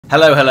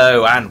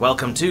Hello, and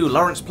welcome to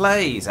Laurence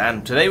Plays,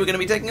 and today we're going to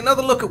be taking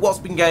another look at what's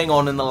been going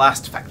on in the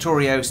last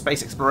Factorio,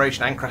 Space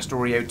Exploration and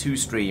Krastorio²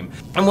 stream.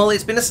 And well,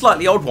 it's been a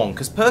slightly odd one,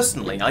 because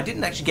personally, I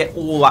didn't actually get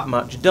all that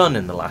much done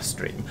in the last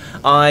stream.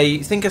 I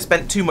think I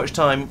spent too much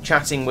time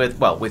chatting with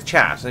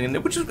chat,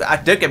 which was,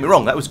 don't get me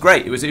wrong, that was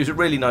great, it was a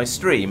really nice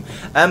stream,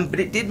 but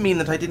it did mean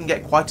that I didn't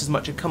get quite as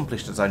much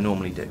accomplished as I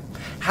normally do.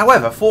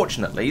 However,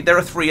 fortunately, there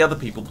are 3 other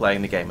people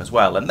playing the game as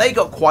well, and they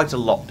got quite a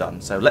lot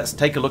done, so let's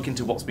take a look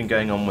into what's been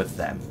going on with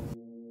them.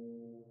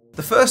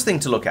 The first thing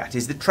to look at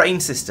is the train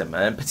system,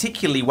 and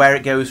particularly where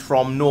it goes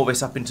from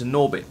Norvis up into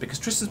Norbit, because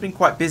Tristan's been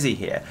quite busy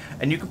here,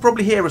 and you can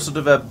probably hear a sort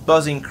of a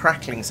buzzing,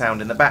 crackling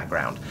sound in the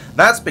background.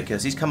 That's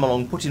because he's come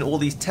along putting all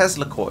these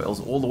Tesla coils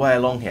all the way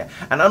along here,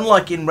 and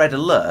unlike in Red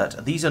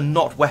Alert, these are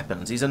not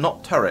weapons, these are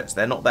not turrets,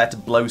 they're not there to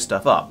blow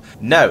stuff up.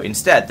 No,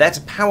 instead, they're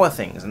to power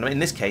things, and in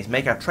this case,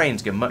 make our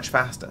trains go much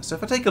faster. So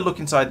if I take a look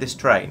inside this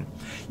train,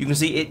 you can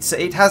see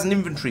it has an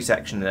inventory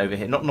section over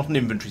here, not an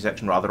inventory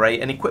section rather,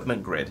 an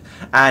equipment grid,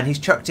 and he's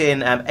chucked in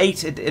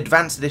 8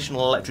 advanced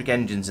additional electric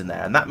engines in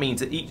there, and that means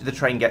that each of the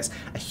train gets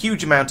a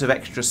huge amount of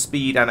extra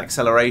speed and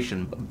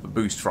acceleration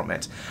boost from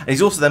it. And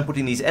he's also then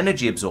putting these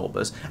energy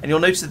absorbers, and you'll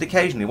notice that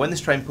occasionally when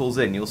this train pulls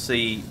in, you'll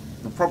see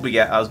we'll probably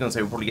get,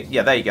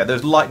 yeah, there you go,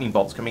 those lightning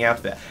bolts coming out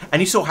of it.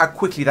 And you saw how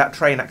quickly that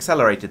train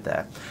accelerated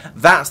there.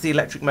 That's the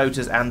electric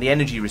motors and the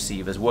energy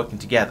receivers working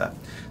together.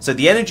 So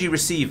the energy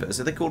receivers,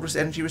 are they called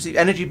energy receivers?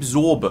 Energy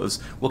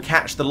absorbers will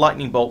catch the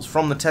lightning bolts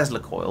from the Tesla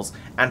coils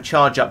and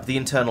charge up the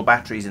internal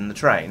batteries in the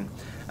train.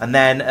 And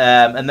then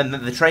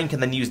the train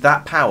can then use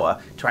that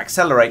power to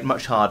accelerate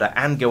much harder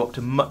and go up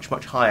to much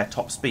higher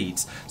top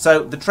speeds.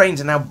 So the trains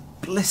are now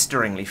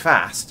blisteringly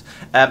fast,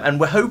 and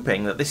we're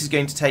hoping that this is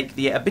going to take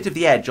a bit of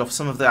the edge off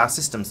some of our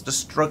systems that are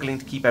struggling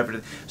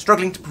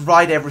to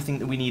provide everything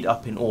that we need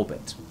up in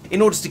orbit.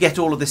 In order to get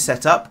all of this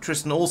set up,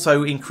 Tristan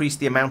also increased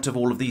the amount of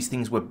all of these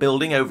things we're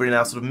building over in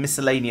our sort of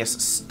miscellaneous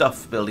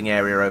stuff building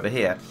area over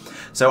here.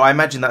 So I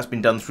imagine that's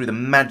been done through the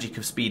magic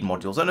of speed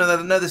modules. Oh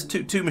no, there's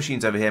two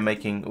machines over here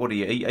making. What are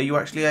you? Are you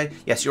actually a?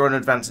 Yes, you're an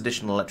advanced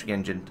additional electric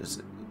engine.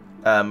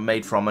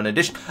 Made from an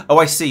addition. Oh,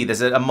 I see.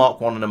 There's a Mark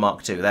 1 and a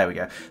Mark 2. There we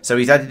go. So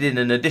he's added in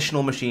an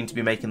additional machine to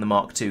be making the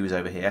Mark 2s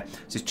over here.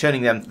 So he's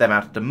churning them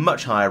out at a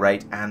much higher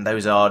rate, and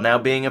those are now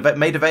being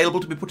made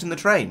available to be put in the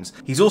trains.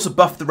 He's also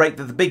buffed the rate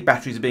that the big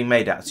batteries are being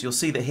made at. So you'll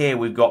see that here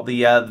we've got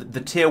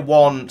the Tier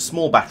 1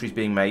 small batteries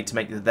being made to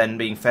make then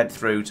being fed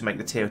through to make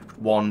the Tier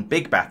 1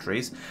 big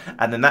batteries,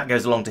 and then that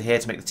goes along to here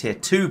to make the Tier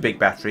 2 big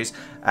batteries,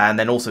 and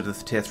then also to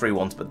the Tier 3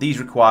 ones. But these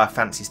require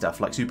fancy stuff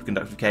like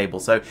superconductive cable.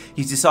 So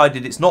he's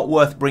decided it's not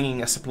worth bringing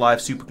a supply of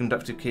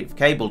superconductive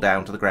cable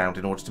down to the ground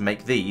in order to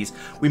make these.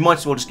 We might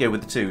as well just go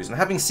with the 2s, and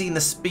having seen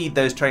the speed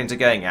those trains are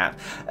going at,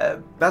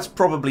 that's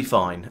probably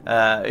fine.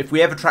 If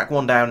we ever track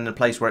one down in a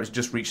place where it's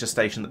just reached a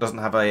station that doesn't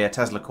have a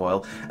Tesla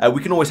coil,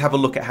 we can always have a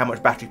look at how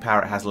much battery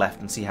power it has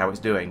left and see how it's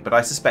doing, but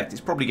I suspect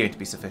it's probably going to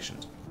be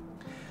sufficient.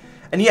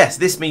 And yes,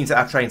 this means that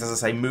our trains, as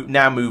I say,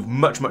 now move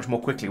much more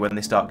quickly when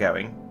they start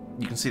going.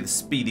 You can see the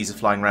speed these are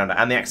flying around at,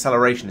 and the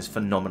acceleration is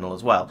phenomenal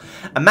as well.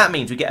 And that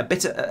means we get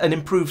an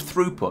improved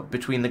throughput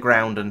between the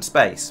ground and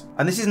space.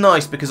 And this is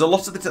nice because a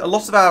lot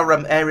of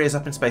our areas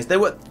up in space, they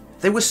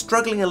were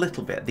struggling a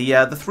little bit. The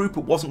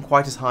throughput wasn't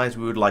quite as high as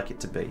we would like it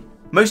to be.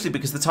 Mostly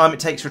because the time it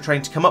takes for a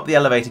train to come up the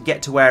elevator,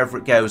 get to wherever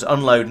it goes,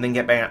 unload, and then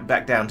get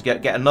back down to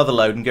get another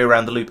load and go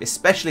around the loop,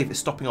 especially if it's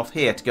stopping off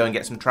here to go and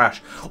get some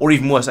trash, or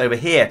even worse, over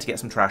here to get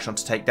some trash on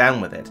to take down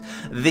with it.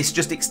 This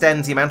just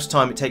extends the amount of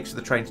time it takes for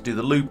the train to do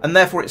the loop, and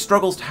therefore it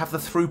struggles to have the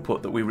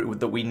throughput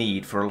that we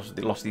need for a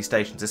lot of these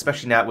stations,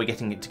 especially now that we're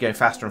getting it to go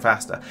faster and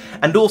faster.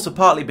 And also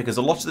partly because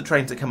a lot of the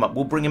trains that come up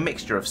will bring a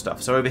mixture of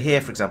stuff. So over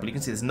here, for example, you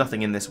can see there's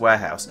nothing in this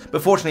warehouse,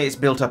 but fortunately it's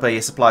built up a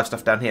supply of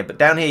stuff down here. But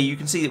down here you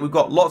can see that we've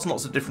got lots and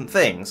lots of different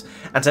things.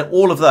 And so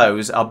all of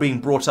those are being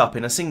brought up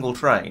in a single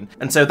train,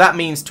 and so that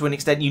means to an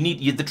extent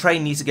the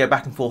train needs to go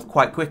back and forth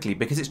quite quickly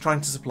because it's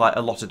trying to supply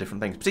a lot of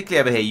different things. Particularly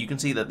over here, you can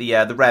see that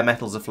the rare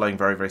metals are flowing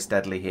very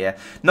steadily here.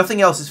 Nothing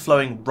else is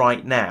flowing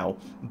right now,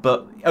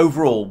 but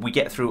overall we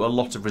get through a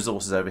lot of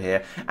resources over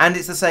here, and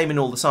it's the same in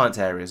all the science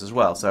areas as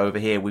well. So over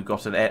here we've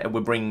got we're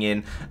bringing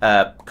in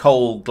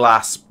coal,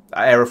 glass,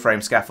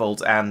 aeroframe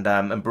scaffolds and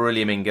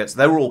beryllium ingots.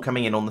 They're all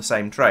coming in on the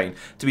same train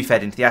to be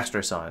fed into the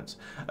astroscience.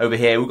 Over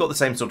here we've got the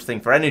same sort of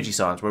thing for energy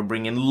science, where we're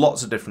bringing in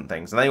lots of different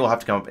things, and they all have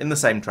to come up in the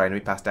same train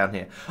and be passed down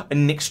here. In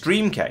an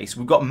extreme case,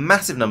 we've got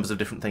massive numbers of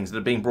different things that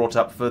are being brought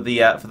up for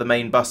the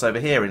main bus over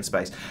here in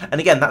space,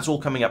 and again that's all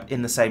coming up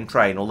in the same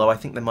train, although I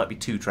think there might be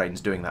 2 trains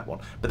doing that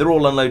one, but they're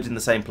all unloaded in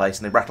the same place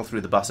and they rattle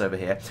through the bus over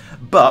here.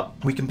 But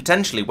we can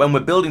potentially, when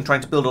we're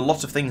trying to build a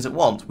lot of things at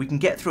once, we can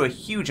get through a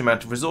huge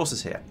amount of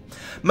resources here.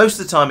 Most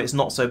of the time it's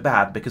not so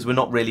bad because we're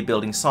not really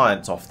building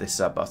science off this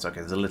bus. Okay,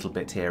 there's a little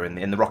bit here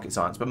in the rocket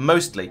science, but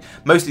mostly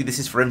this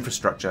is for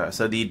infrastructure,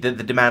 so the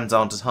demands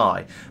aren't as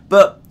high.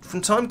 But from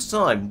time to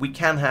time we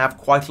can have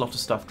quite a lot of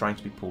stuff trying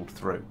to be pulled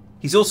through.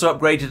 He's also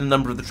upgraded a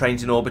number of the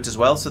trains in orbit as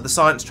well. So the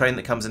science train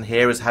that comes in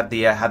here has had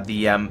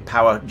the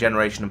power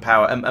generation and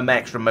power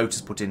extra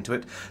motors put into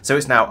it. So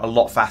it's now a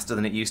lot faster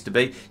than it used to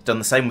be. He's done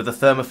the same with the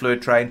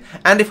thermofluid train.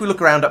 And if we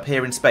look around up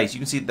here in space, you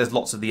can see that there's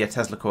lots of the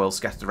Tesla coils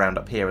scattered around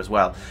up here as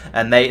well.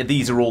 And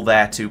these are all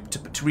there to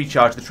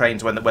recharge the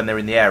trains when they're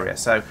in the area.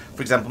 So,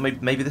 for example,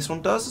 maybe this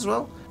one does as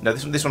well. No,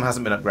 this one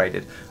hasn't been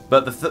upgraded,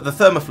 but the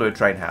thermofluid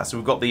train has. So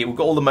we've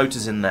got all the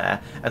motors in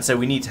there, and so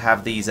we need to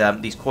have these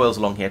coils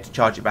along here to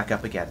charge it back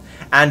up again.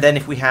 And then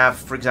if we have,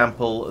 for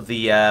example,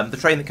 the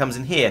train that comes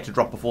in here to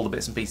drop off all the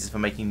bits and pieces for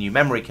making new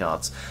memory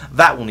cards,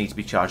 that will need to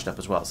be charged up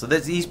as well. So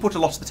he's put a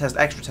lot of the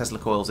extra Tesla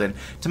coils in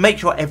to make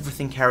sure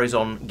everything carries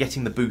on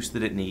getting the boost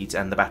that it needs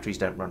and the batteries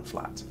don't run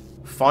flat.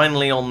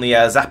 Finally, on the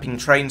zapping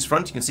trains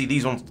front, you can see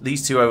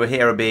these two over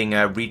here are being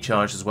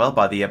recharged as well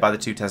by the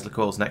two Tesla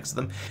coils next to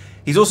them.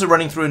 He's also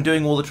running through and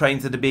doing all the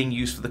trains that are being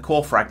used for the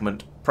core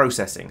fragment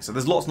processing. So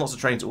there's lots and lots of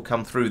trains that will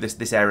come through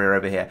this area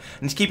over here.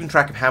 And he's keeping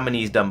track of how many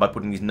he's done by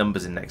putting these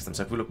numbers in next to them.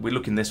 So if we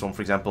look in this one,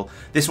 for example,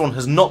 this one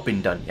has not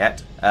been done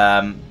yet.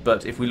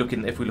 But if we look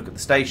at the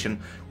station,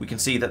 we can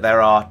see that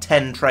there are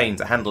 10 trains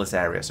that handle this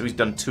area. So he's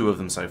done 2 of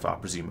them so far,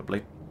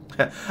 presumably.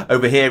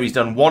 Over here, he's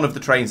done 1 of the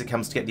trains that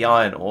comes to get the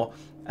iron ore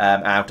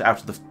out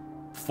of the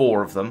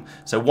 4 of them.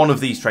 So 1 of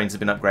these trains has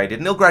been upgraded,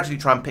 and he'll gradually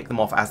try and pick them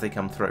off as they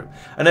come through.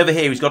 And over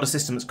here he's got a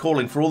system that's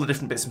calling for all the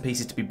different bits and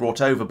pieces to be brought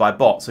over by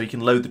bot, so he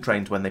can load the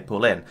trains when they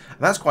pull in. And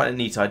that's quite a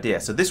neat idea.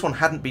 So this one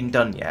hadn't been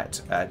done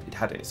yet. It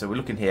had it. So we're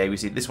looking here, we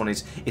see this one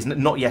is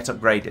not yet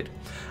upgraded.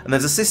 And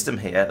there's a system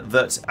here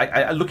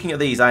that, looking at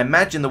these, I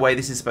imagine the way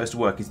this is supposed to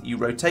work is that you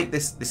rotate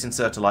this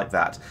inserter like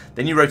that,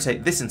 then you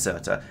rotate this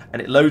inserter,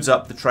 and it loads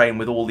up the train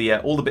with all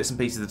the bits and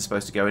pieces that are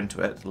supposed to go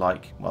into it,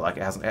 like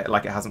it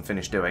hasn't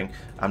finished doing.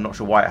 I'm not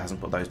sure why it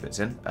hasn't put those bits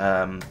in.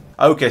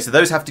 Okay, so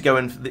those have to go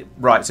in.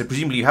 Right, so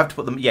presumably you have to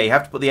put them. Yeah, you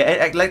have to put the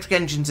electric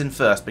engines in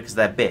first because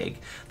they're big.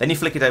 Then you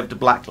flick it over to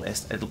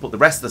blacklist. It'll put the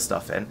rest of the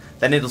stuff in.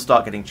 Then it'll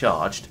start getting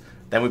charged.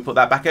 Then we put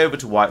that back over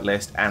to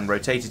whitelist and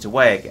rotate it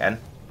away again.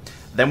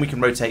 Then we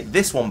can rotate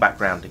this one back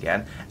round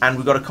again, and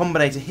we've got a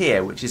combinator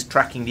here which is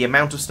tracking the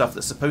amount of stuff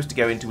that's supposed to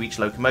go into each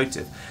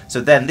locomotive. So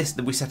then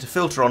we set a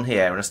filter on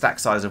here and a stack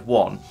size of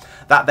 1.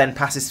 That then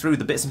passes through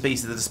the bits and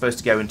pieces that are supposed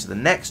to go into the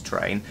next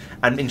train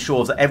and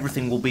ensures that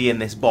everything will be in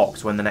this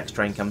box when the next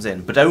train comes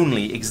in, but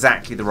only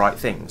exactly the right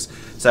things.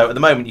 So at the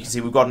moment you can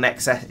see we've got an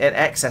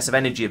excess of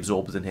energy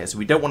absorbers in here, so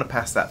we don't want to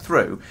pass that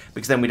through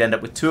because then we'd end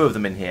up with 2 of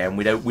them in here and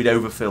we'd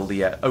overfill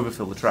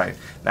the train.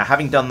 Now,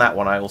 having done that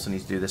one, I also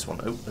need to do this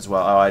one as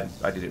well. Oh,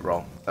 I did it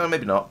wrong. Oh,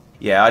 maybe not.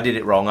 Yeah, I did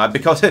it wrong.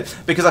 Because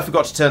I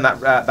forgot to turn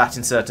that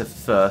inserter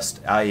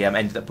first, I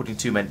ended up putting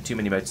too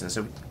many motors in.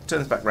 So we turn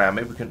this back round.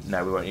 Maybe we can.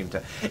 No, we won't even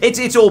turn.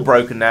 It's all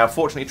broken now.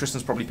 Fortunately,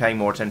 Tristan's probably paying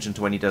more attention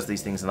to when he does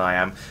these things than I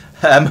am.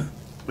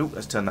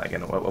 Let's turn that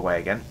away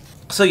again.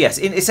 So yes,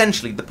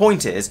 essentially the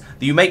point is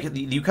that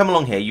you come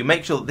along here, you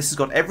make sure that this has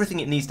got everything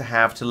it needs to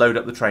have to load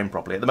up the train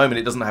properly. At the moment,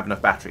 it doesn't have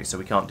enough batteries, so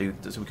we can't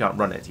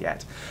run it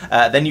yet.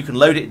 Then you can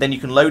load it. Then you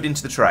can load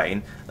into the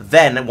train.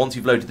 Then once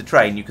you've loaded the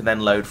train, you can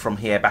then load from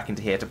here back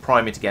into here to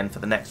prime it again for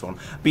the next one.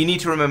 But you need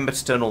to remember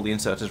to turn all the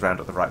inserters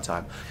around at the right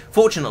time.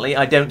 Fortunately,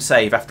 I don't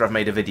save after I've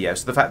made a video,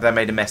 so the fact that I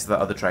made a mess of that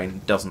other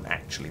train doesn't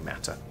actually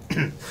matter.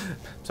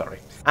 Sorry.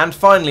 And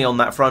finally, on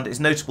that front, it's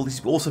notable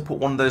he's also put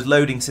one of those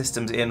loading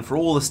systems in for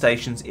all the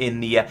stations in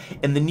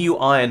the new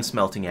iron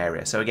smelting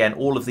area. So again,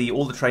 all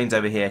the trains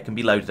over here can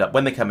be loaded up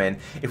when they come in.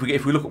 If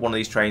we look at one of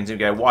these trains and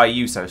go, why are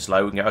you so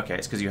slow? We can go, okay,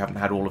 it's because you haven't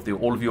had all of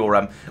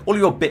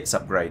your bits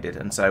upgraded.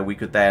 And so we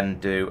could then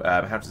do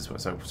how does this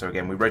work? So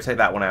again, we rotate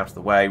that one out of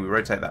the way. We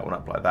rotate that one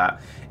up like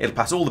that. It'll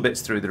pass all the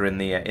bits through that are in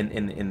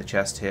the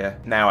chest here.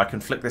 Now I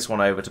can flick this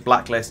one over to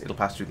blacklist. It'll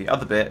pass through the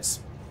other bits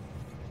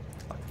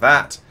like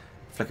that.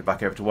 Flick it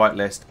back over to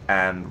whitelist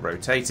and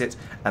rotate it,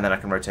 and then I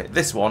can rotate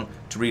this one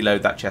to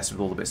reload that chest with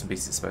all the bits and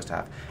pieces it's supposed to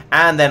have.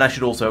 And then I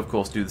should also, of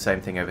course, do the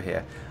same thing over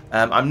here.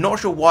 I'm not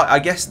sure why. I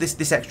guess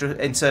this extra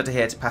inserter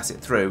here to pass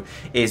it through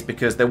is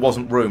because there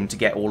wasn't room to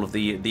get all of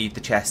the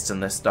chests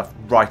and the stuff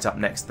right up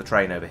next to the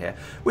train over here,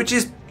 which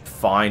is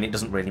fine. It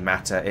doesn't really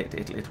matter.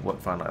 It'll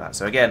work fine like that.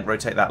 So again,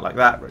 rotate that like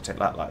that, rotate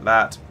that like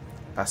that.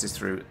 Passes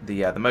through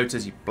the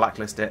motors. You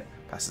blacklist it.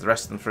 Passes the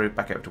rest of them through,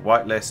 back over to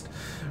whitelist,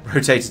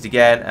 rotate it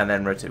again, and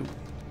then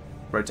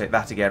rotate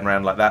that again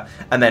round like that,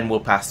 and then we'll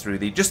pass through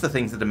just the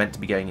things that are meant to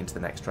be going into the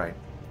next train.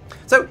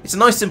 So it's a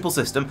nice simple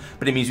system,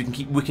 but it means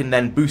we can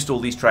then boost all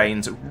these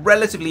trains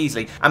relatively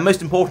easily, and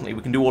most importantly,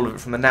 we can do all of it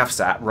from the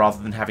navsat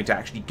rather than having to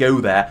actually go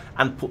there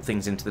and put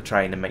things into the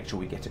train and make sure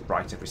we get it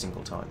right every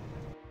single time.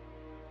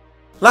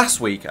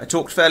 Last week, I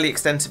talked fairly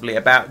extensively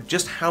about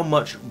just how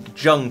much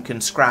junk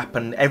and scrap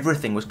and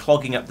everything was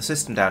clogging up the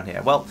system down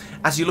here. Well,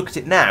 as you look at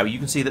it now, you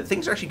can see that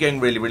things are actually going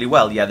really, really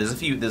well. Yeah, there's a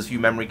few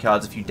memory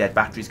cards, a few dead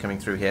batteries coming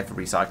through here for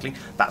recycling.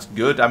 That's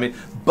good. I mean,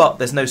 but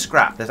there's no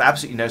scrap. There's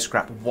absolutely no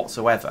scrap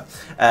whatsoever.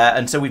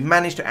 And so we've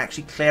managed to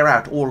actually clear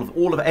out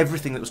all of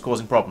everything that was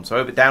causing problems. So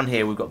over down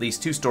here, we've got these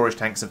 2 storage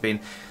tanks have been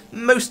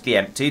mostly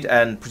emptied,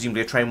 and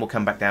presumably a train will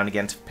come back down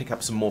again to pick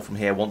up some more from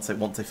here once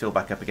they fill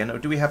back up again. Or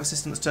do we have a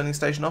system that's turning the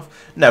station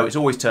off? No, it's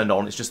always turned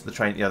on, it's just the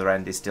train at the other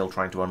end is still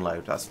trying to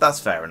unload. That's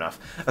fair enough.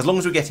 As long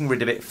as we're getting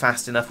rid of it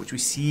fast enough, which we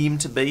seem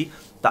to be,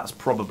 that's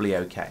probably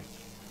okay.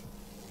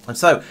 And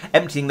so,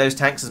 emptying those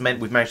tanks has meant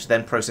we've managed to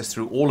then process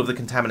through all of the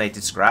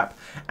contaminated scrap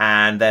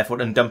and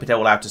dump it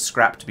all out as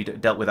scrap to be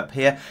dealt with up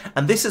here.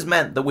 And this has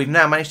meant that we've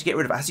now managed to get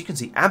rid of, as you can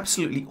see,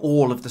 absolutely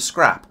all of the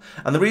scrap.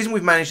 And the reason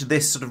we've managed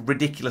this sort of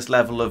ridiculous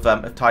level of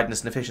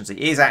tidiness and efficiency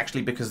is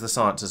actually because the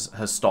science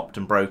has stopped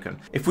and broken.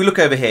 If we look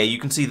over here, you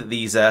can see that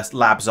these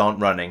labs aren't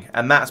running.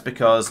 And that's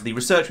because the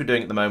research we're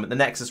doing at the moment, the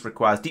Nexus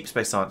requires Deep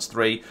Space Science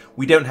 3.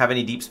 We don't have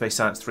any Deep Space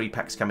Science 3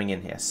 packs coming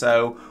in here.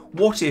 So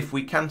what if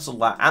we cancel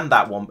that and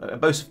that one,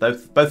 both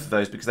of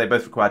those, because they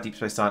both require Deep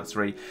Space Science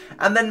 3,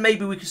 and then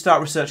maybe we could start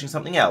researching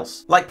something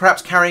else, like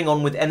perhaps carrying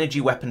on with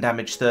Energy Weapon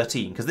Damage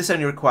 13, because this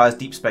only requires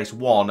Deep Space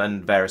 1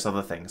 and various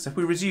other things. So if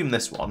we resume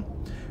this one,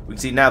 we can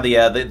see now the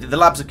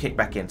labs have kicked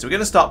back in. So we're going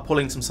to start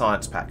pulling some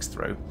science packs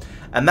through,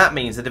 and that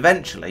means that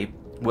eventually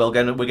we're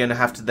going to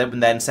have to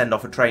then send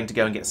off a train to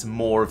go and get some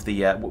more of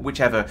the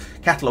whichever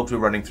catalogues we're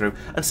running through,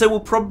 and so we'll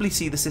probably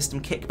see the system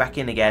kick back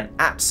in again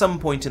at some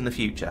point in the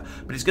future.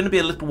 But it's going to be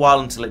a little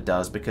while until it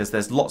does, because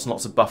there's lots and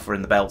lots of buffer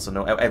in the belts and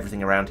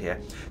everything around here.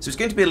 So it's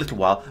going to be a little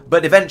while,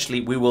 but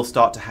eventually we will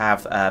start to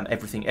have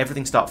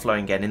everything start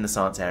flowing again in the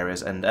science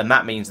areas, and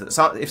that means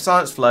that if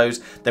science flows,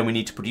 then we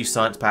need to produce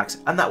science packs,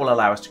 and that will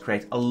allow us to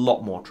create a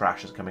lot more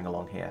trash that's coming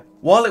along here.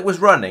 While it was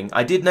running,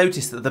 I did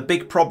notice that the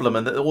big problem,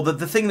 and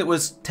the thing that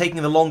was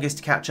taking the longest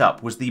to catch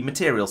up, was the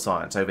material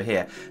science over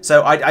here.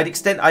 So I'd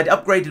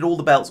upgraded all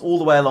the belts all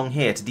the way along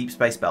here to deep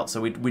space belts, so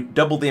we'd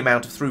doubled the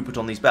amount of throughput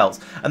on these belts,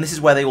 and this is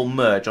where they all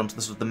merge onto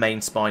the sort of the main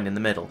spine in the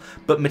middle.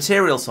 But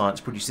material science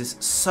produces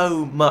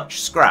so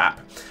much scrap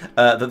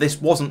that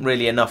this wasn't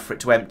really enough for it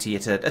to empty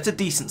it at a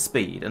decent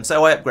speed, and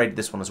so I upgraded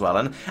this one as well.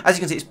 And as you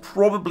can see, it's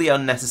probably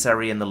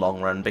unnecessary in the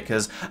long run,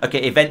 because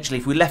okay, eventually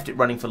if we left it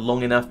running for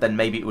long enough, then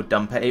maybe it would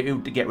dump it.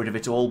 To get rid of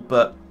it all,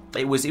 but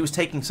it was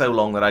taking so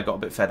long that I got a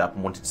bit fed up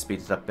and wanted to speed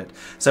it up a bit.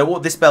 So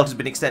this belt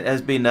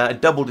has been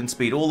doubled in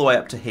speed all the way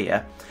up to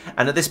here,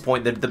 and at this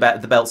point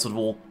the belts sort of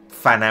all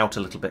fan out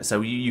a little bit,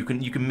 so you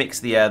can mix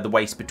the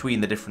waste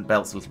between the different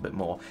belts a little bit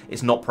more.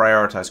 It's not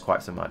prioritized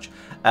quite so much.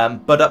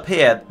 But up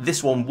here,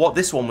 this one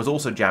was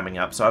also jamming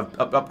up, so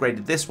I've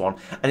upgraded this one,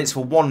 and it's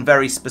for one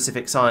very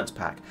specific science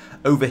pack.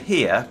 Over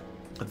here,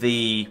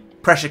 the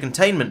pressure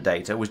containment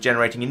data was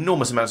generating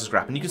enormous amounts of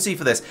scrap, and you can see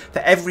for this, for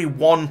every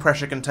one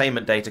pressure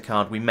containment data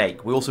card we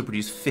make, we also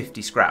produce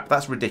 50 scrap.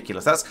 That's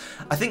ridiculous.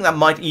 I think that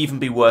might even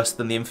be worse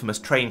than the infamous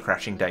train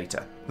crashing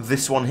data.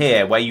 This one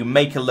here, where you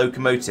make a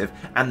locomotive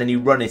and then you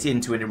run it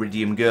into an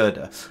iridium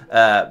girder.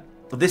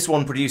 This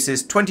one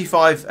produces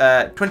 25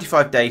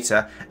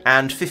 data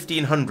and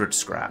 1500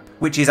 scrap,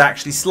 which is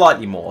actually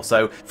slightly more.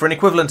 So for an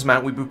equivalent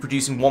amount, we'd be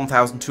producing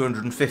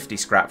 1250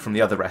 scrap from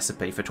the other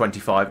recipe for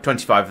 25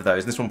 of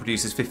those. And this one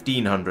produces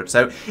 1500,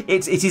 so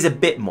it is a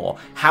bit more.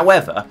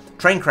 However,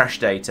 train crash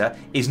data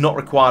is not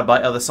required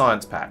by other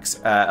science packs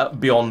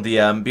beyond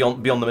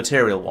the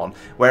material one,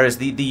 whereas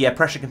the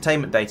pressure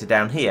containment data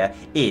down here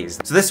is.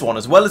 So this one,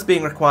 as well as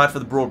being required for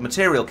the broad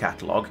material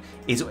catalogue,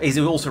 is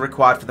also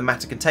required for the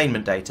matter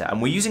containment data,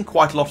 and we're using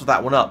quite a lot of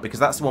that one up because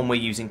that's the one we're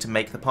using to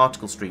make the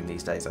particle stream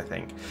these days, I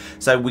think.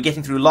 So we're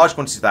getting through large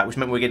quantities of that, which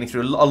meant we're getting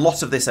through a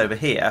lot of this over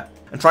here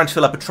and trying to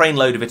fill up a train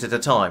load of it at a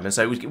time. And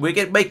so we're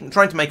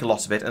trying to make a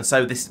lot of it, and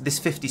so this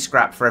 50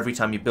 scrap for every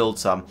time you build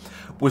some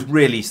was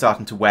really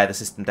starting to wear the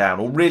system down,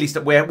 or really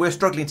we're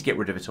struggling to get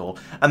rid of it all,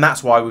 and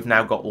that's why we've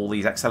now got all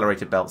these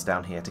accelerated belts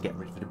down here to get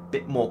rid of it a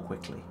bit more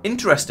quickly.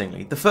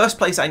 Interestingly, the first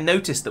place I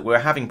noticed that we're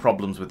having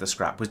problems with the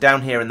scrap was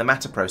down here in the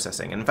matter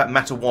processing, and in fact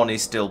matter 1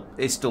 is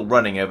still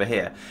running over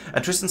here.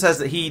 And Tristan says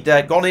that he'd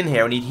gone in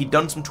here and he'd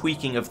done some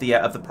tweaking of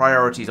the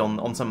priorities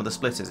on some of the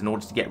splitters in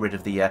order to get rid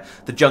of the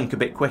junk a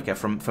bit quicker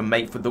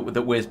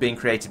that was being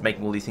created,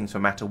 making all these things for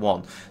matter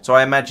 1. So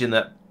I imagine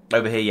that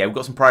over here, yeah, we've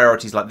got some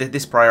priorities like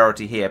this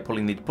priority here,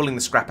 pulling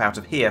the scrap out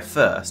of here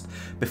first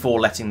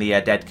before letting the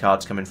dead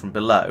cards come in from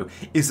below,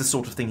 is the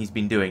sort of thing he's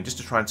been doing just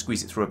to try and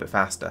squeeze it through a bit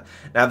faster.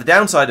 Now the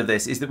downside of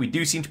this is that we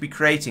do seem to be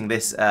creating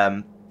this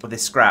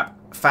scrap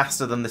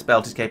faster than this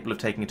belt is capable of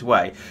taking it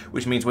away,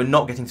 which means we're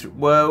not getting through.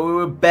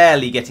 We're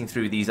barely getting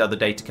through these other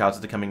data cards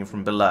that are coming in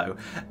from below.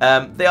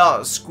 They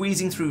are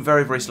squeezing through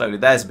very, very slowly.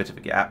 There's a bit of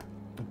a gap,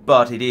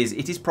 but it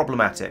is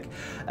problematic.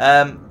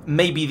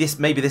 Maybe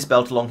this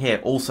belt along here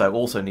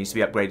also needs to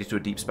be upgraded to a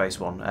deep space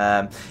one.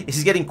 This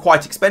is getting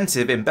quite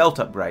expensive in belt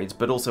upgrades,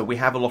 but also we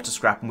have a lot of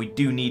scrap and we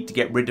do need to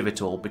get rid of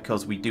it all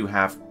because we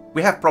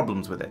have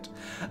problems with it.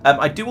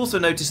 I do also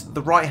notice that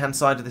the right-hand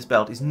side of this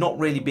belt is not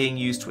really being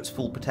used to its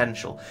full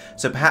potential,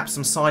 so perhaps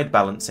some side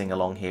balancing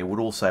along here would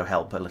also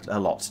help a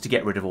lot to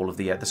get rid of all of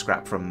the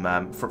scrap from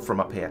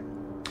up here.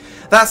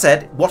 That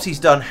said, what he's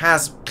done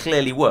has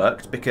clearly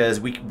worked because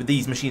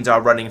these machines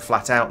are running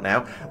flat out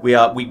now.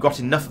 We've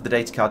got enough of the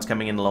data cards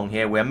coming in along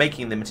here. We're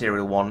making the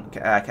material one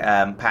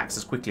packs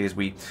as quickly as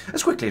we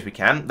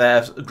can.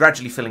 They're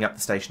gradually filling up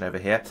the station over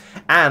here,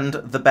 and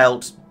the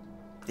belt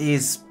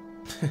is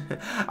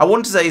I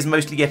want to say is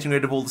mostly getting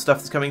rid of all the stuff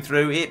that's coming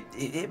through.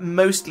 It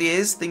mostly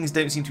is. Things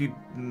don't seem to be...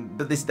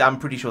 But this, I'm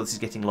pretty sure this is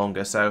getting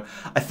longer. So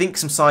I think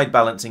some side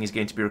balancing is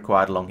going to be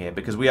required along here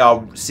because we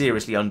are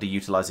seriously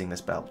underutilising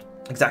this belt.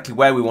 Exactly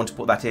where we want to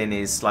put that in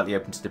is slightly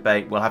open to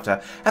debate. We'll have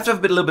to have a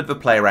little bit of a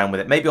play around with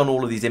it. Maybe on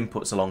all of these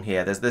inputs along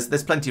here.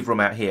 There's plenty of room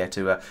out here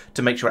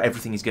to make sure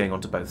everything is going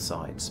onto both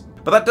sides.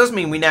 But that does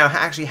mean we now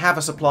actually have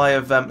a supply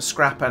of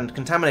scrap and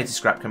contaminated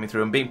scrap coming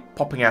through and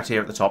popping out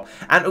here at the top,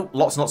 and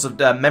lots and lots of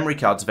memory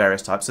cards of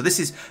various types. So this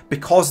is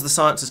because the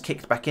science has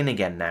kicked back in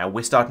again. Now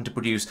we're starting to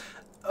produce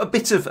a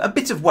bit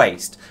of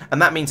waste, and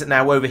that means that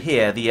now over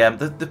here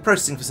the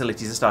processing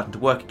facilities are starting to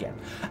work again.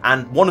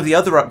 And one of the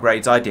other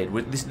upgrades I did,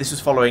 this was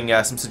following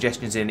some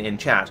suggestions in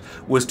chat,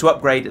 was to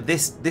upgrade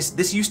this.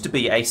 This used to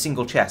be a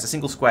single chest, a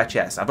single square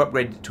chest. I've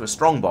upgraded it to a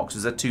strong box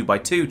as a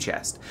 2x2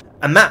 chest,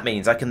 and that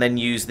means I can then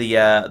use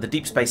the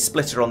deep space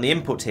splitter on the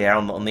input here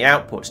on the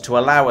output to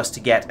allow us to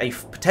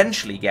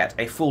potentially get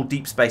a full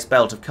deep space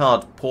belt of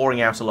cards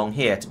pouring out along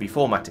here to be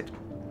formatted.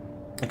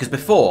 Because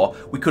before,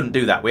 we couldn't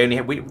do that.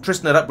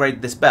 Tristan had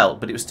upgraded this belt,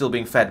 but it was still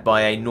being fed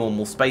by a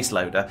normal space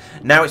loader.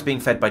 Now it's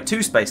being fed by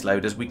 2 space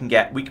loaders. We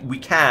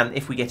can,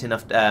 if we get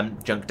enough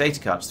junk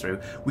data cards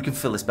through, we can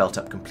fill this belt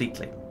up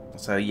completely.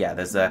 So yeah,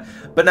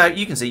 but now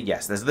you can see,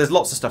 yes, there's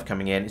lots of stuff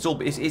coming in.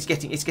 It's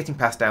getting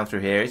passed down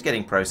through here. It's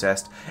getting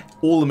processed.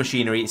 All the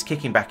machinery is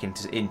kicking back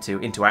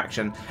into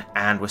action,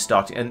 and we're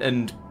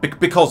starting.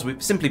 Because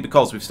we've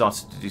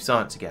started to do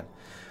science again.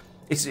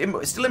 It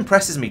still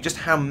impresses me just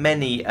how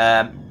many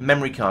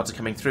memory cards are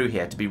coming through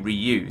here to be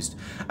reused.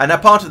 And now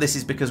part of this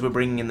is because we're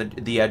bringing in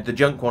the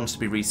junk ones to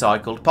be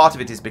recycled. Part of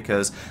it is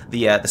because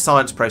the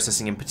science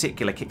processing in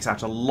particular kicks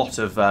out a lot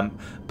of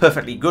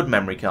perfectly good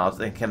memory cards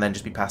that can then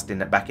just be passed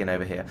back in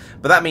over here.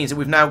 But that means that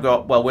we've now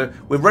got, well,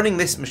 we're running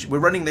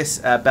this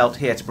belt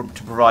here to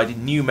provide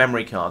new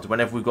memory cards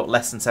whenever we've got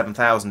less than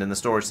 7,000 in the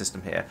storage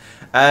system here.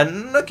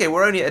 And okay,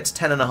 we're only at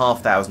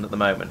 10,500 at the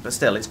moment, but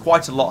still, it's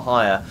quite a lot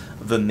higher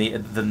than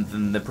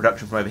the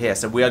production from over here.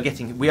 So we are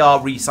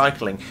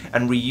recycling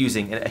and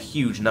reusing a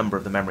huge number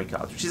of the memory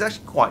cards, which is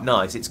actually quite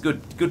nice. It's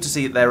good to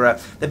see that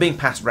they're being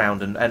passed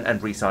round and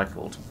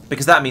recycled,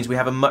 because that means we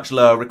have a much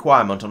lower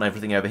requirement on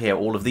everything over here,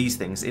 all of these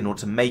things, in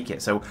order to make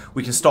it. So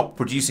we can stop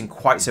producing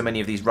quite so many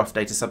of these rough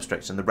data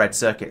substrates and the red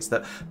circuits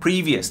that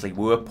previously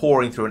we were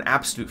pouring through an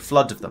absolute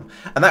flood of them.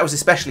 And that was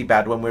especially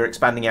bad when we were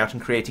expanding out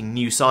and creating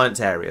new science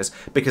areas,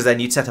 because then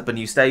you'd set up a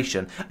new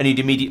station and you'd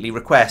immediately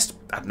request,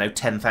 I don't know,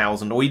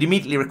 10,000, or you'd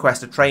immediately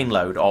request a train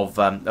load of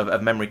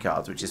memory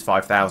cards, which is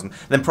 5,000,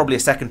 then probably a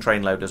second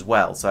train load as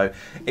well. So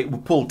it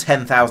would pull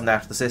 10,000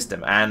 out of the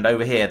system, and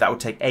over here that would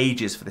take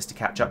ages for this to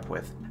catch up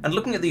with. And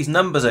looking at these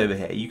numbers over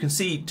here, you can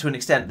see to an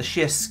extent the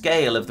sheer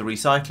scale of the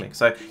recycling.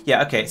 So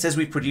yeah, okay, it says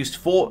we've produced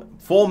 4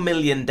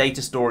 million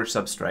data storage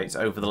substrates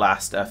over the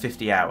last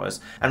 50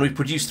 hours, and we've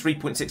produced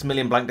 3.6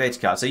 million blank data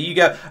cards. So you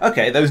go,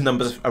 okay, those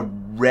numbers are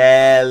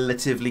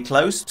relatively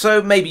close,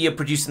 so maybe you're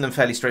producing them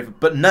fairly straightforward,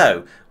 but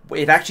no.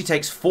 It actually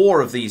takes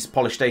 4 of these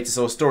polished data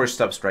source storage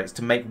substrates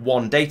to make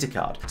 1 data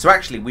card. So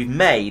actually, we've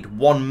made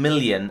 1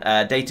 million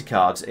data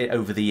cards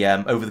over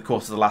the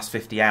course of the last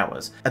 50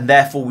 hours, and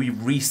therefore we've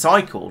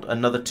recycled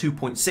another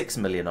 2.6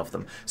 million of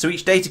them. So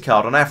each data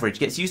card, on average,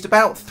 gets used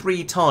about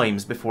 3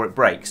 times before it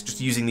breaks.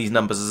 Just using these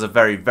numbers as a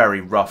very,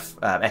 very rough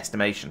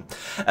estimation.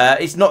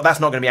 That's not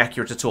going to be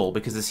accurate at all,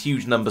 because there's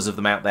huge numbers of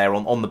them out there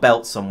on the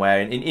belt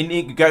somewhere,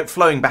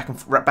 flowing back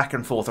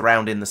and forth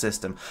around in the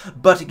system.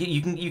 But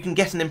you can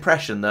get an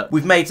impression that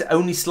we've made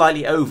only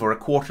slightly over a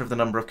quarter of the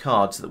number of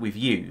cards that we've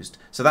used.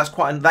 So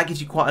that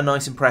gives you quite a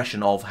nice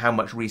impression of how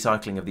much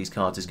recycling of these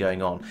cards is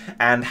going on,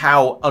 and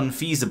how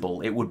unfeasible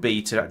it would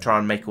be to try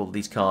and make all of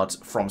these cards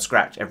from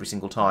scratch every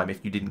single time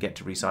if you didn't get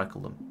to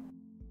recycle them.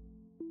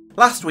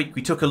 Last week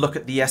we took a look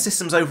at the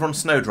systems over on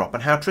Snowdrop,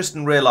 and how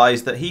Tristan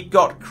realised that he'd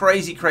got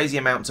crazy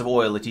amounts of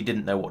oil that he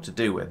didn't know what to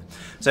do with.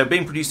 So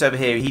being produced over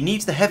here, he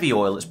needs the heavy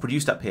oil that's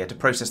produced up here to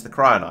process the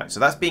cryonite.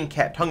 So that's being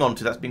hung on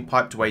to, that's being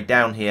piped away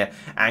down here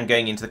and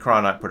going into the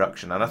cryonite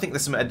production. And I think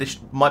there's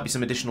might be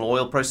some additional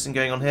oil processing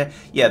going on here.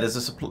 Yeah, I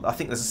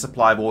think there's a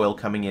supply of oil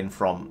coming in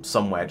from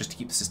somewhere just to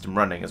keep the system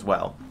running as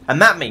well.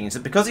 And that means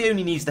that because he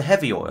only needs the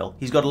heavy oil,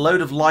 he's got a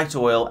load of light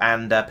oil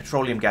and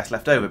petroleum gas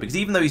left over, because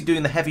even though he's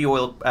doing the heavy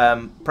oil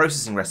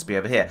processing recipe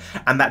over here,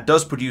 and that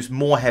does produce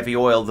more heavy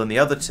oil than the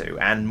other two,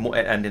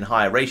 and in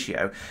higher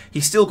ratio,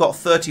 he's still got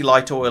 30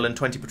 light oil and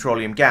 20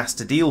 petroleum gas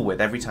to deal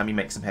with every time he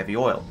makes some heavy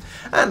oil.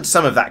 And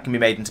some of that can be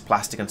made into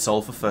plastic and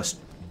sulfur for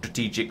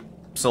strategic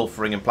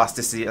sulfuring and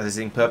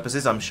plasticizing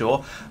purposes, I'm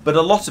sure, but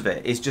a lot of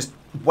it is just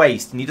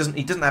waste, and he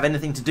doesn't have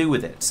anything to do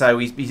with it. So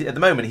he's at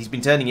the moment he's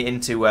been turning it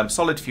into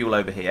solid fuel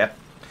over here,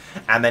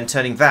 and then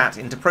turning that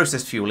into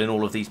processed fuel in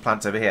all of these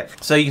plants over here.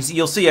 So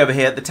you'll see over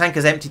here the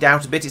tanker's emptied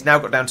out a bit. It's now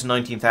got down to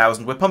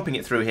 19,000. We're pumping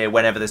it through here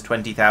whenever there's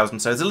 20,000,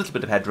 so there's a little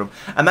bit of headroom,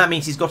 and that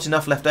means he's got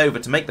enough left over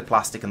to make the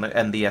plastic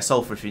and the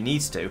sulfur if he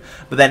needs to,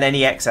 but then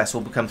any excess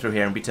will come through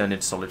here and be turned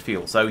into solid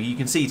fuel. So you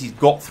can see he's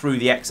got through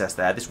the excess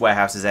there. This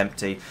warehouse is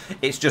empty.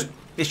 It's just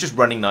It's just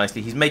running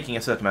nicely. He's making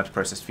a certain amount of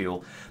processed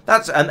fuel.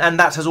 And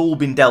that has all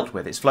been dealt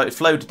with. It's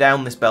flowed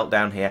down this belt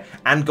down here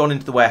and gone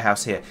into the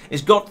warehouse here.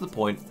 It's got to the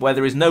point where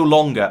there is no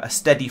longer a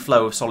steady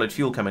flow of solid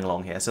fuel coming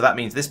along here. So that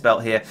means this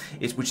belt here,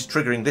 which is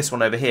triggering this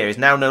one over here, has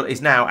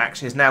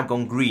now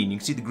gone green. You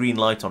can see the green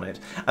light on it,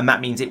 and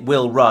that means it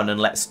will run and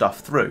let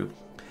stuff through.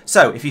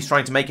 So, if he's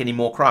trying to make any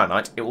more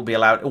cryonite, it will be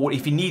allowed, or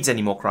if he needs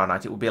any more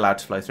cryonite, it will be allowed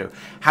to flow through.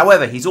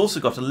 However, he's also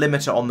got a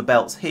limiter on the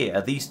belts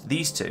here,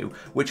 these two,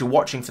 which are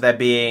watching for there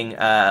being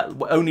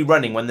only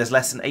running when there's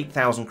less than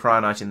 8,000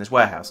 cryonite in this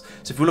warehouse.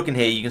 So if we look in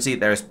here, you can see that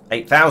there is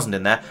 8,000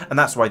 in there, and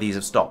that's why these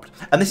have stopped.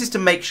 And this is to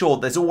make sure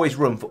there's always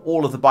room for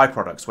all of the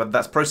byproducts, whether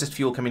that's processed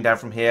fuel coming down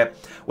from here,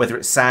 whether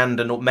it's sand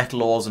and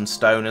metal ores and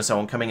stone and so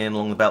on coming in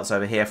along the belts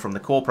over here from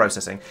the core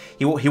processing.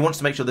 He wants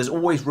to make sure there's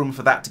always room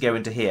for that to go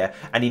into here,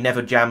 and he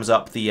never jams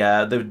up the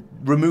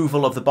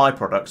removal of the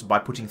byproducts by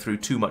putting through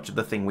too much of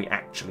the thing we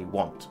actually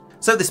want.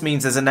 So this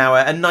means there's now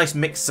a nice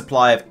mixed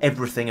supply of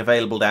everything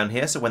available down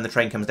here, so when the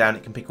train comes down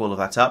it can pick all of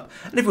that up.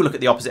 And if we look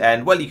at the opposite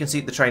end, well, you can see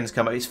the train's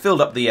come up, it's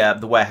filled up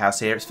the warehouse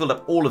here, it's filled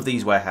up all of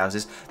these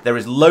warehouses. There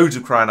is loads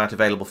of cryonite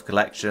available for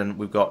collection.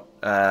 We've got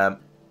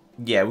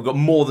we've got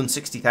more than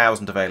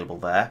 60,000 available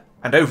there.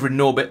 And over in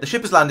Norbit, the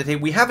ship has landed here.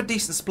 We have a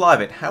decent supply of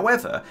it.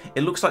 However,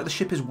 it looks like the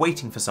ship is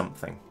waiting for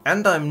something.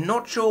 And I'm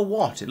not sure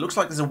what. It looks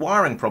like there's a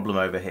wiring problem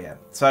over here.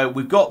 So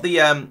we're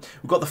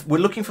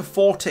looking for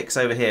 4 ticks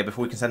over here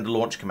before we can send a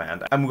launch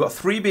command. And we've got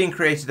 3 being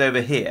created over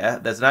here.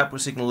 There's an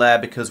output signal there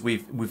because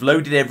we've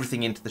loaded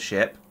everything into the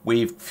ship.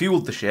 We've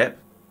fueled the ship.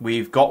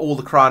 We've got all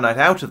the cryonite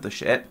out of the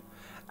ship.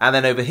 And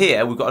then over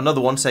here, we've got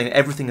another one saying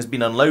everything has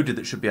been unloaded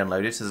that should be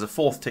unloaded. So there's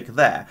a 4th tick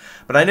there.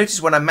 But I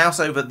notice when I mouse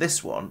over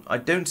this one,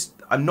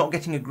 I'm not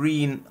getting a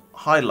green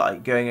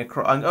highlight going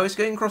across. Oh, it's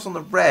going across on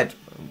the red.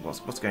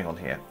 What's going on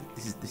here?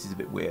 This is a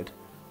bit weird.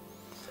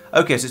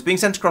 Okay, so it's being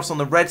sent across on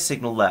the red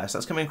signal there. So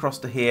that's coming across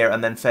to here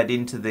and then fed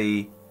into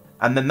the...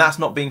 And then that's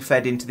not being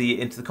fed into the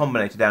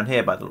combinator down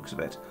here by the looks of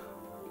it.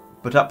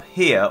 But up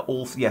here,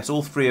 all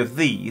 3 of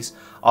these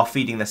are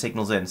feeding their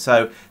signals in.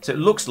 So it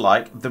looks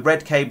like the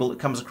red cable that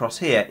comes across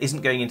here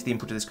isn't going into the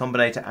input of this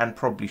combinator and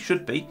probably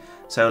should be.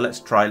 So let's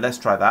try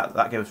that.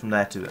 That goes from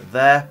there to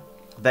there.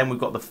 Then we've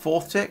got the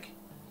 4th tick.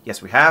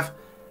 Yes, we have.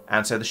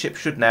 And so the ship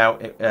should now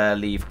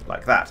leave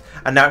like that.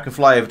 And now it can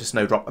fly over to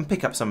Snowdrop and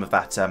pick up some of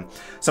that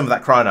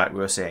cryonite we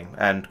were seeing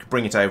and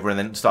bring it over and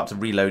then start to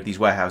reload these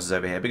warehouses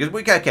over here. Because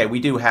we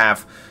do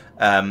have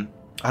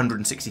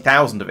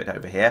 160,000 of it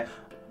over here.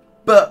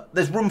 But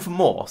there's room for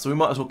more, so we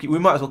might as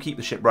well keep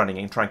the ship running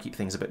and try and keep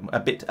things a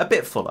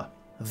bit fuller.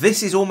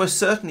 This is almost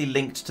certainly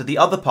linked to the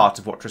other part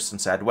of what Tristan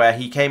said, where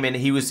he came in.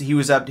 He was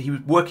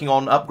working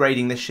on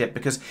upgrading this ship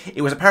because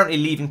it was apparently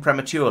leaving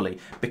prematurely.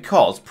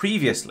 Because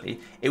previously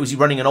it was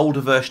running an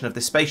older version of the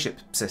spaceship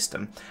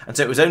system, and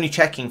so it was only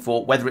checking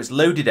for whether it's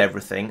loaded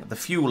everything, the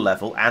fuel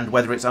level, and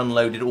whether it's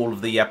unloaded all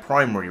of the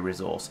primary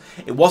resource.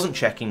 It wasn't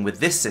checking with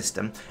this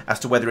system as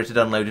to whether it had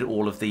unloaded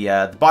all of the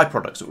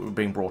byproducts that were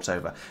being brought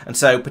over. And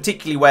so,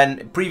 particularly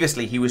when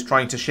previously he was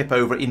trying to ship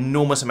over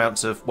enormous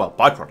amounts of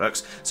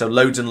byproducts, so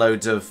loads and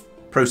loads of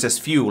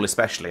processed fuel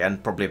especially,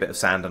 and probably a bit of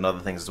sand and other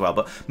things as well,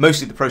 but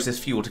mostly the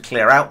processed fuel to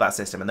clear out that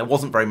system, and there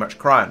wasn't very much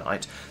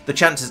cryonite. The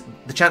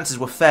chances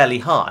were fairly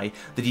high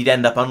that he'd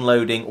end up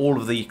unloading all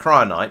of the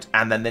cryonite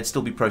and then there'd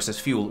still be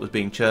processed fuel that was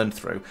being churned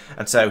through,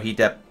 and so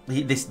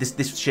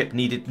this ship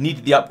needed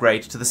the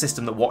upgrade to the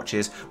system that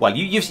watches. Well,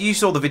 you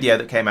saw the video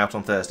that came out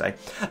on Thursday.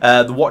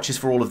 The watches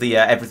for all of the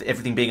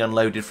everything being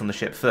unloaded from the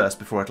ship first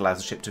before it allows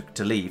the ship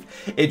to leave.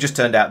 It just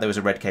turned out there was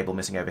a red cable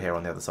missing over here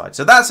on the other side.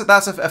 So that's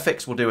a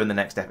fix we'll do in the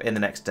next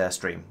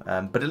stream.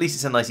 But at least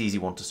it's a nice easy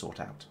one to sort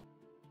out.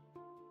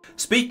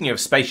 Speaking of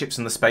spaceships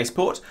and the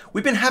spaceport,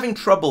 we've been having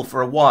trouble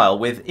for a while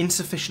with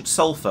insufficient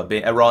sulfur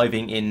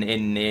arriving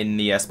in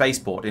the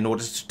spaceport in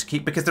order to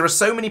keep, because there are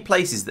so many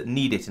places that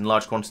need it in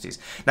large quantities.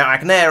 Now,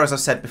 Agnair, as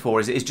I've said before,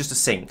 is just a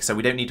sink, so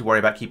we don't need to worry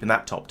about keeping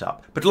that topped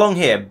up. But along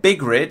here,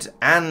 Bigrid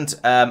and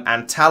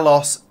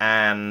Talos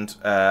and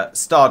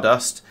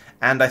Stardust,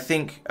 and I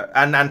think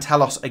and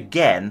Talos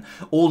again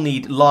all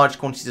need large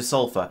quantities of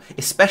sulfur,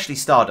 especially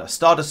Stardust.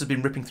 Stardust has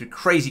been ripping through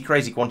crazy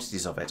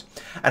quantities of it,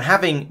 and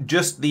having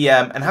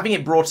having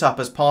it brought up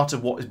as part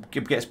of what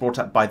gets brought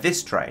up by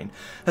this train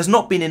has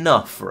not been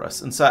enough for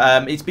us. And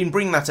so it's been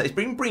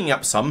bringing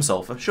up some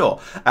sulfur,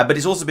 sure, but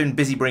it's also been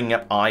busy bringing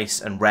up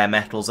ice and rare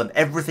metals and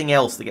everything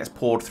else that gets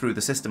poured through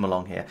the system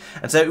along here.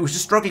 And so it was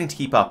just struggling to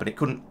keep up, and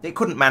it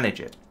couldn't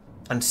manage it.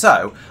 And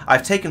so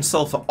I've taken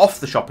sulfur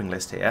off the shopping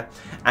list here,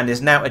 and is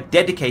now a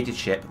dedicated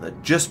ship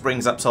that just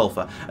brings up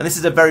sulfur. And this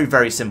is a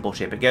very simple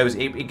ship. It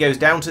goes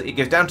down to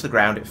the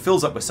ground. It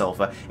fills up with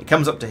sulfur. It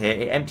comes up to here.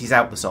 It empties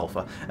out the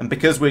sulfur. And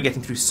because we're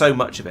getting through so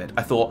much of it,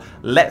 I thought,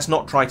 let's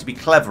not try to be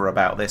clever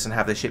about this and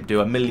have this ship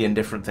do a million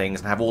different things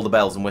and have all the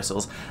bells and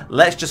whistles.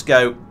 Let's just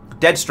go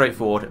dead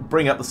straightforward,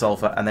 bring up the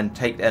sulfur, and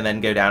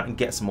then go down and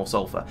get some more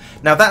sulfur.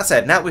 Now that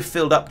said, now we've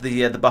filled up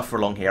the buffer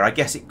along here, I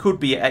guess it could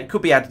be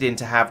added in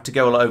to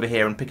go over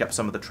here and pick up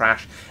some of the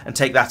trash and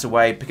take that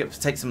away,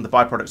 take some of the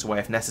byproducts away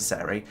if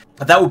necessary.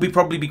 That would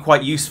probably be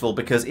quite useful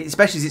because,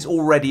 especially as it's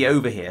already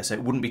over here, so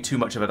it wouldn't be too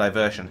much of a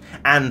diversion.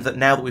 And that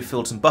now that we've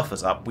filled some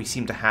buffers up, we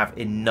seem to have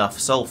enough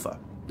sulfur.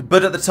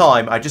 But at the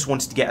time, I just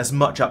wanted to get as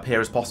much up here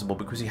as possible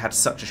because we had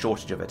such a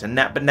shortage of it.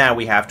 But now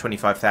we have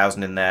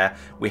 25,000 in there.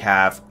 We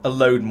have a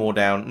load more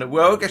down.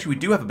 Well, actually, we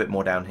do have a bit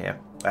more down here.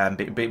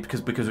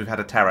 Because we've had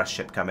a terrace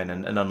ship come in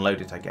and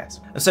unload it, I guess.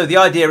 And so the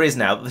idea is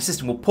now that the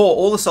system will pour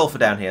all the sulfur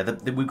down here.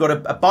 That we've got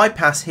a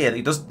bypass here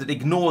that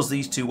ignores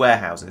these two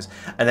warehouses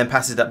and then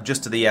passes it up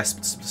just to the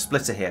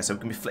splitter here, so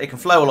it can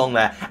flow along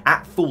there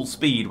at full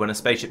speed when a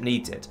spaceship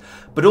needs it.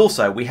 But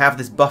also we have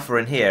this buffer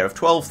in here of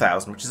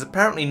 12,000, which is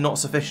apparently not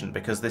sufficient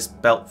because this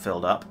belt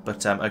filled up.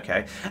 But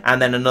okay,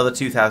 and then another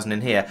 2,000 in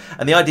here.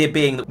 And the idea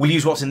being that we'll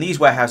use what's in these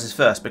warehouses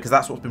first because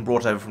that's what's been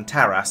brought over from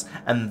Taras,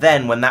 and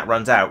then when that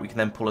runs out, we can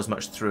then pull as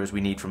much through as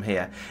we need from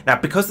here. Now,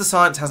 because the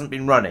science hasn't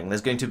been running, there's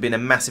going to have been a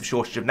massive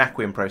shortage of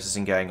naquium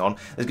processing going on.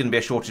 There's going to be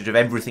a shortage of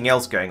everything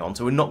else going on,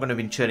 so we're not going to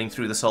be churning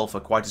through the sulfur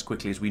quite as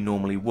quickly as we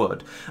normally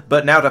would.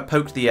 But now that I've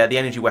poked the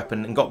energy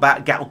weapon and got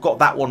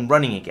that one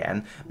running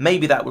again,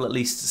 maybe that will at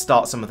least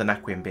start some of the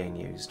naquium being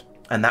used.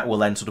 And that will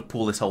then sort of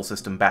pull this whole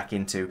system back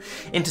into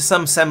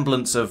some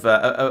semblance of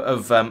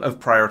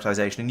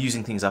prioritization and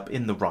using things up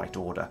in the right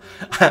order.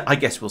 I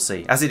guess we'll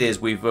see. As it is,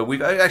 we've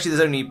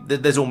actually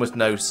there's almost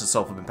no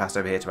sulfur been passed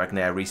over here to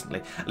Agnaia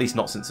recently, at least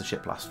not since the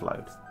ship last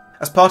flowed.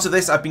 As part of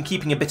this, I've been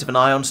keeping a bit of an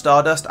eye on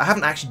Stardust. I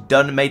haven't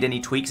actually made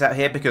any tweaks out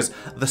here because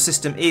the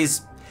system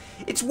it's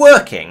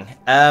working.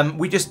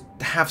 We just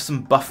have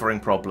some buffering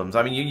problems.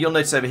 I mean, you'll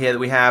notice over here that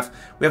we have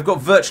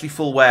got virtually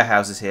full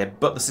warehouses here,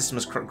 but the system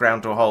has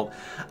ground to a halt.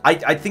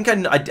 I think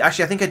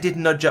I did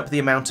nudge up the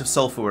amount of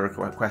sulfur we're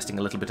requesting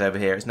a little bit over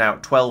here. It's now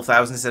at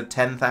 12,000 instead of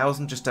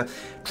 10,000, just to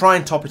try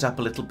and top it up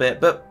a little bit.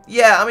 But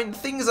yeah, I mean,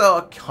 things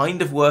are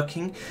kind of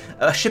working.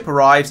 A ship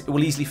arrives, it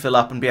will easily fill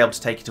up and be able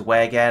to take it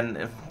away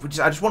again. I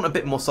just want a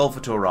bit more sulfur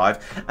to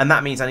arrive, and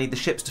that means I need the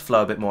ships to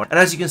flow a bit more. And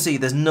as you can see,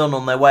 there's none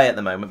on their way at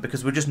the moment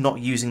because we're just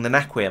not using the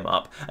naquium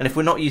up. And if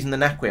we're not using the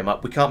naquium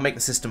up, we can't make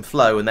the system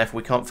flow, and therefore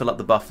we can't fill up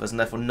the buffers, and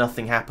therefore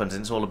nothing happens,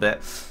 and it's all a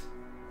bit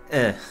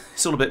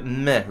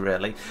meh,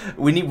 really.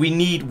 We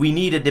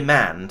need a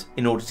demand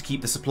in order to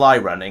keep the supply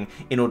running,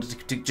 in order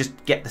to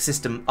just get the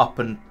system up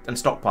and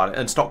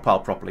stockpile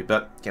properly.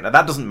 But you know,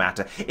 that doesn't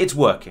matter. It's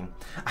working.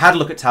 I had a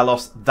look at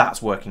Talos.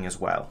 That's working as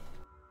well.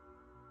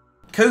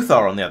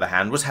 Kothar, on the other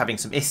hand, was having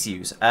some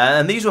issues,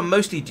 and these were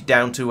mostly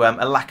down to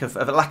a lack of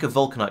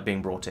vulcanite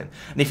being brought in.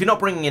 And if you're not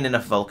bringing in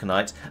enough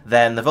vulcanite,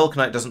 then the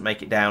vulcanite doesn't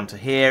make it down to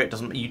here.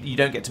 You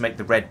don't get to make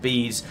the red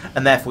beads,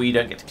 and therefore you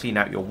don't get to clean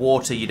out your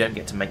water. You don't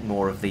get to make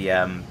more of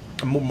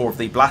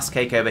the blast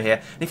cake over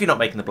here. And if you're not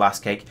making the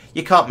blast cake,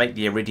 you can't make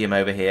the iridium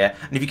over here.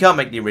 And if you can't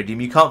make the iridium,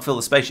 you can't fill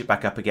the spaceship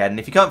back up again. And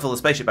if you can't fill the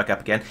spaceship back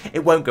up again,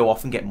 it won't go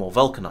off and get more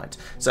vulcanite.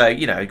 So,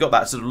 you know, you've got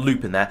that sort of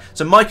loop in there.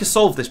 So Mike has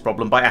solved this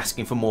problem by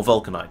asking for more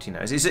vulcanite. You know,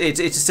 it's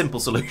a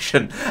simple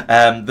solution.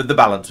 The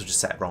balance was just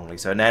set wrongly.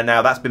 So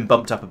now that's been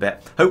bumped up a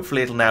bit.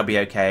 Hopefully it'll now be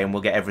okay and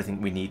we'll get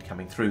everything we need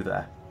coming through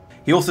there.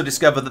 He also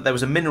discovered that there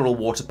was a mineral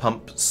water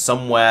pump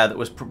somewhere that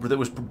was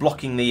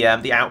blocking the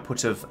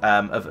output of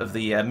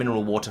the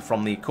mineral water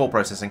from the core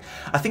processing.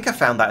 I think I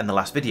found that in the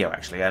last video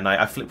actually, and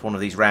I flipped one of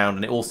these round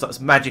and it all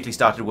magically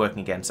started working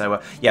again. So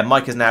yeah,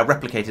 Mike has now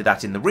replicated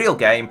that in the real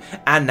game,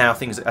 and now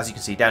things, as you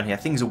can see down here,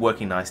 things are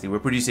working nicely. We're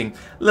producing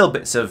little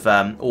bits of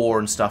ore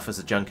and stuff as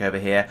a junk over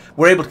here.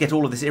 We're able to get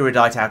all of this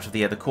iridite out of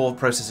the core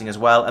processing as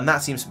well, and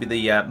that seems to be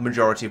the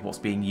majority of what's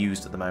being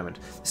used at the moment.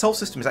 This whole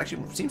system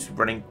seems to be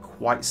running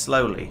quite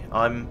slowly.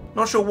 I'm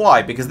not sure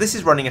why, because this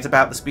is running at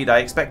about the speed I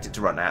expect it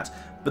to run at,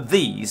 but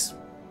these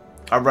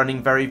are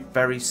running very,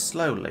 very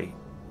slowly.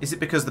 Is it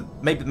because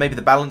maybe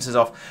the balance is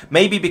off?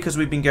 Maybe because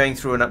we've been going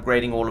through and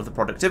upgrading all of the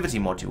productivity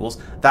modules,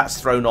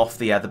 that's thrown off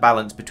the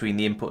balance between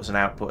the inputs and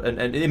output,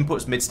 and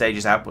inputs, mid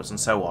stages, outputs, and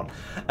so on.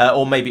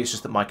 Or maybe it's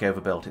just that Mike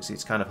overbuilt.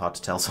 It's kind of hard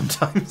to tell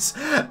sometimes.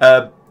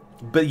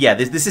 But yeah,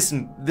 the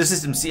system,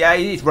 yeah,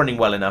 it's running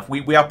well enough.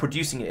 We are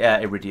producing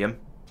iridium.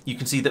 You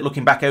can see that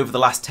looking back over the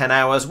last 10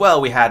 hours, well,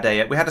 we had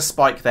a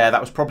spike there. That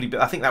was probably,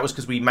 I think that was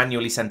because we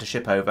manually sent a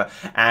ship over,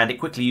 and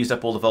it quickly used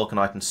up all the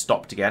vulcanite and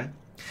stopped again.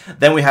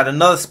 Then we had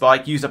another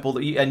spike, using up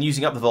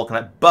the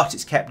vulcanite, but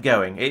it's kept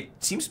going. It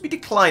seems to be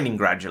declining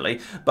gradually,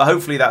 but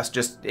hopefully that's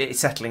just it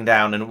settling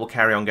down, and it will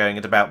carry on going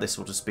at about this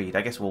sort of speed.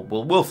 I guess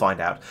we'll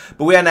find out.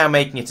 But we are now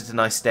making it at a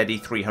nice steady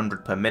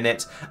 300 per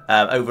minute.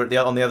 Over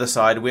on the other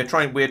side, we're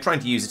trying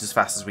to use it as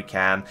fast as we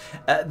can.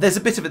 There's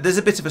a bit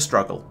of a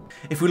struggle.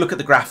 If we look at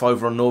the graph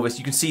over on Norvis,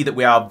 you can see that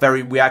we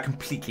are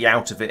completely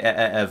out of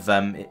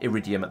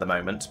iridium at the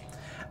moment.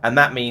 And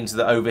that means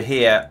that over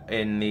here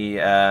in the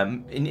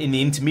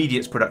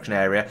intermediates production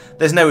area,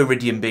 there's no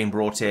iridium being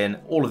brought in.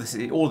 All of this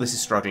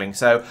is struggling.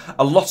 So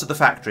a lot of the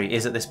factory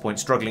is at this point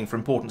struggling for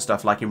important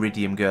stuff like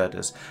iridium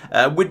girders.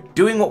 We're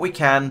doing what we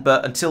can,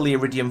 but until the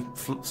iridium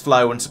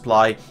flow and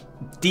supply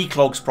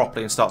declogs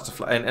properly and starts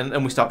to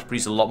and we start to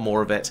produce a lot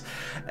more of it,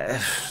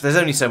 there's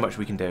only so much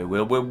we can do.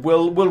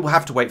 We'll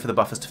have to wait for the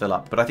buffers to fill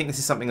up. But I think this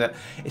is something that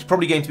is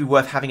probably going to be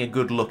worth having a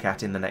good look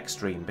at in the next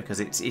stream, because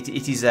it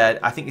is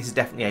I think this is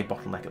definitely a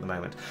bottleneck at the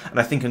moment, and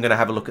I think I'm going to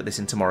have a look at this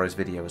in tomorrow's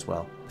video as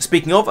well.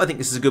 Speaking of, I think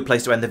this is a good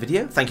place to end the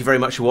video. Thank you very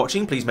much for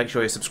watching. Please make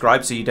sure you're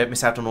subscribed so you don't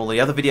miss out on all the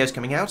other videos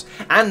coming out,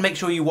 and make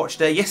sure you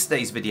watched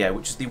yesterday's video,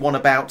 which is the one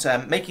about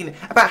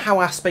how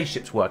our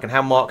spaceships work and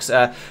how Marc's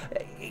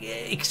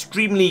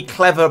extremely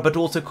clever but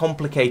also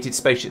complicated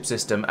spaceship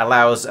system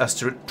allows us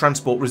to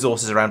transport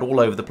resources around all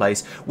over the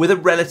place with a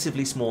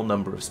relatively small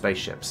number of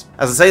spaceships.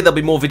 As I say, there'll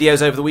be more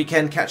videos over the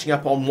weekend catching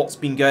up on what's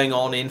been going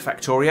on in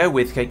Factorio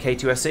with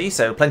K2SE,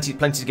 so plenty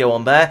to go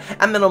on there.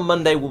 And then on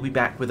Monday we'll be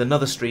back with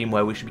another stream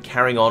where we should be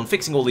carrying on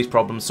fixing all these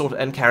problems,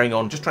 and carrying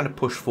on just trying to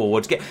push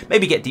forward,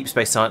 maybe get Deep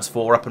Space Science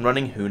 4 up and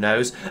running. Who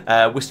knows?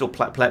 We're still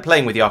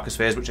playing with the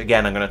Arcospheres, which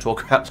again I'm going to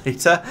talk about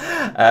later.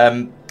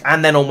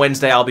 And then on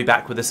Wednesday I'll be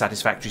back with a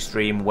Satisfactory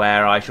stream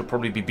where I shall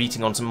probably be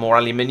beating on some more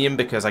aluminium,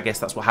 because I guess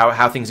that's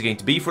how things are going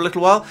to be for a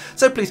little while.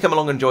 So please come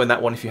along and join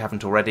that one if you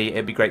haven't already.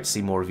 It'd be great to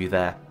see more of you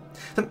there.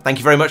 Thank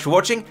you very much for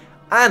watching,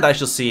 and I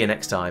shall see you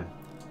next time.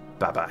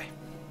 Bye bye.